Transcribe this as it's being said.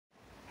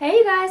Hey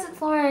you guys,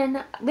 it's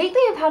Lauren. Lately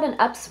I've had an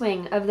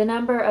upswing of the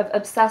number of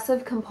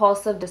obsessive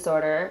compulsive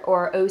disorder,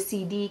 or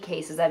OCD,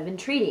 cases I've been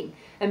treating.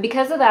 And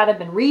because of that, I've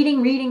been reading.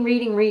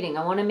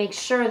 I want to make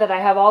sure that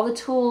I have all the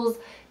tools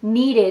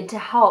needed to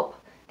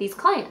help these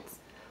clients.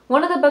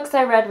 One of the books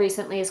I read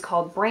recently is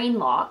called Brain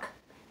Lock,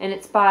 and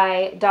it's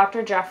by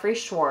Dr. Jeffrey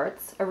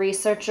Schwartz, a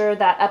researcher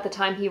that at the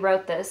time he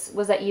wrote this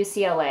was at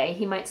UCLA.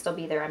 He might still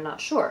be there, I'm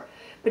not sure.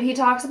 But he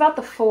talks about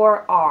the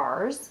 4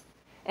 R's,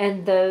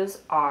 and those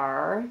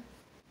are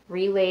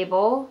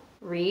relabel,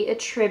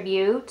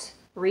 reattribute,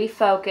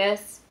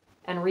 refocus,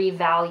 and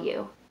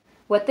revalue.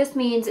 What this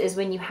means is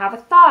when you have a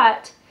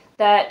thought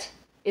that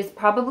is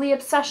probably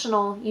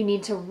obsessional, you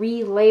need to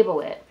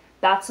relabel it.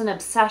 That's an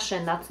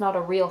obsession. That's not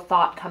a real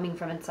thought coming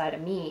from inside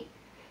of me.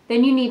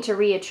 Then you need to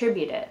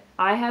reattribute it.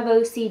 I have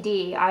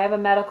OCD. I have a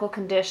medical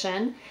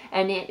condition,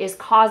 and it is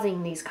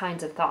causing these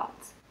kinds of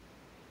thoughts.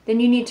 Then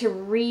you need to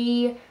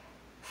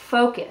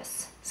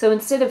refocus. So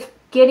instead of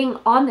getting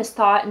on this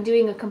thought and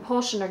doing a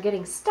compulsion or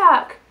getting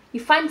stuck, you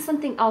find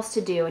something else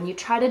to do and you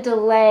try to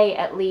delay,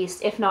 at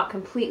least, if not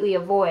completely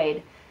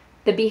avoid,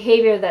 the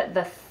behavior that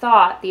the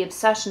thought, the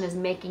obsession, is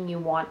making you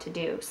want to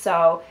do.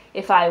 So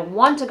if I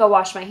want to go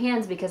wash my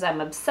hands because I'm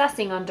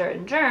obsessing on dirt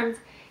and germs,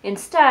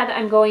 instead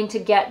I'm going to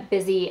get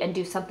busy and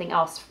do something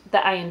else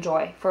that I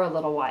enjoy for a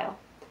little while.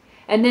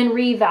 And then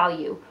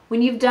revalue.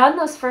 When you've done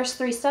those first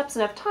 3 steps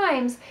enough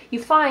times,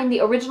 you find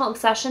the original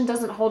obsession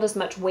doesn't hold as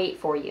much weight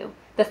for you.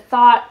 The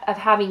thought of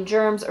having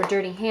germs or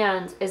dirty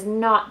hands is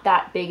not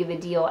that big of a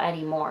deal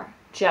anymore.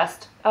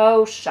 Just,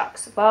 oh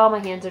shucks, well, my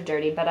hands are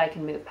dirty, but I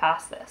can move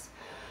past this.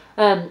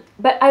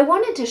 But I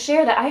wanted to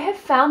share that I have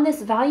found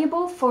this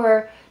valuable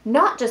for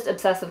not just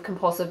obsessive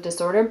compulsive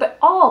disorder, but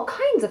all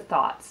kinds of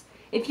thoughts.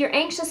 If you're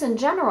anxious in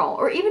general,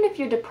 or even if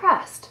you're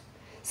depressed,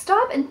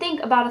 stop and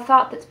think about a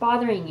thought that's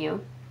bothering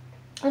you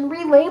and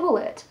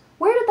relabel it.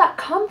 Where did that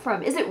come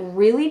from? Is it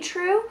really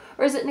true,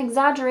 or is it an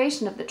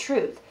exaggeration of the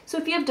truth? So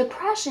if you have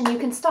depression, you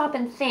can stop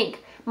and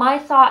think, my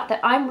thought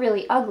that I'm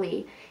really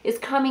ugly is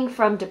coming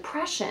from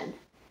depression.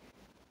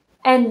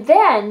 And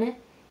then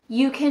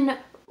you can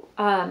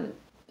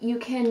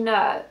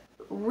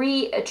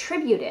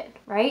reattribute it,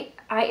 right?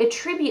 I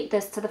attribute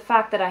this to the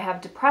fact that I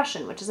have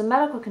depression, which is a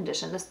medical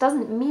condition. This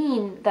doesn't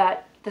mean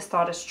that this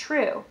thought is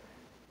true.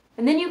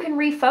 And then you can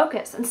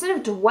refocus. Instead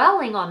of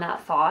dwelling on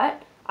that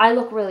thought, I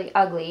look really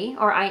ugly,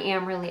 or I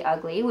am really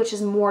ugly, which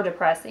is more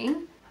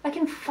depressing, I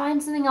can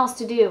find something else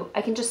to do.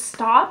 I can just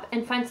stop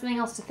and find something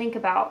else to think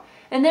about.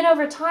 And then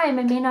over time,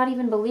 I may not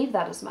even believe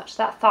that as much.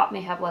 That thought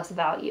may have less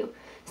value.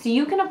 So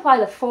you can apply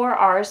the 4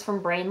 R's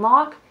from Brain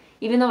Lock.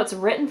 Even though it's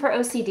written for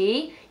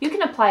OCD, you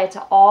can apply it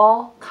to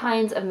all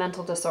kinds of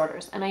mental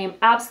disorders. And I am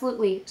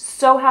absolutely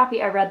so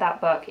happy I read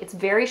that book. It's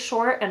very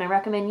short, and I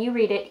recommend you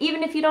read it,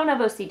 even if you don't have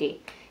OCD.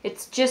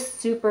 It's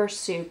just super,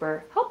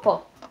 super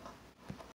helpful.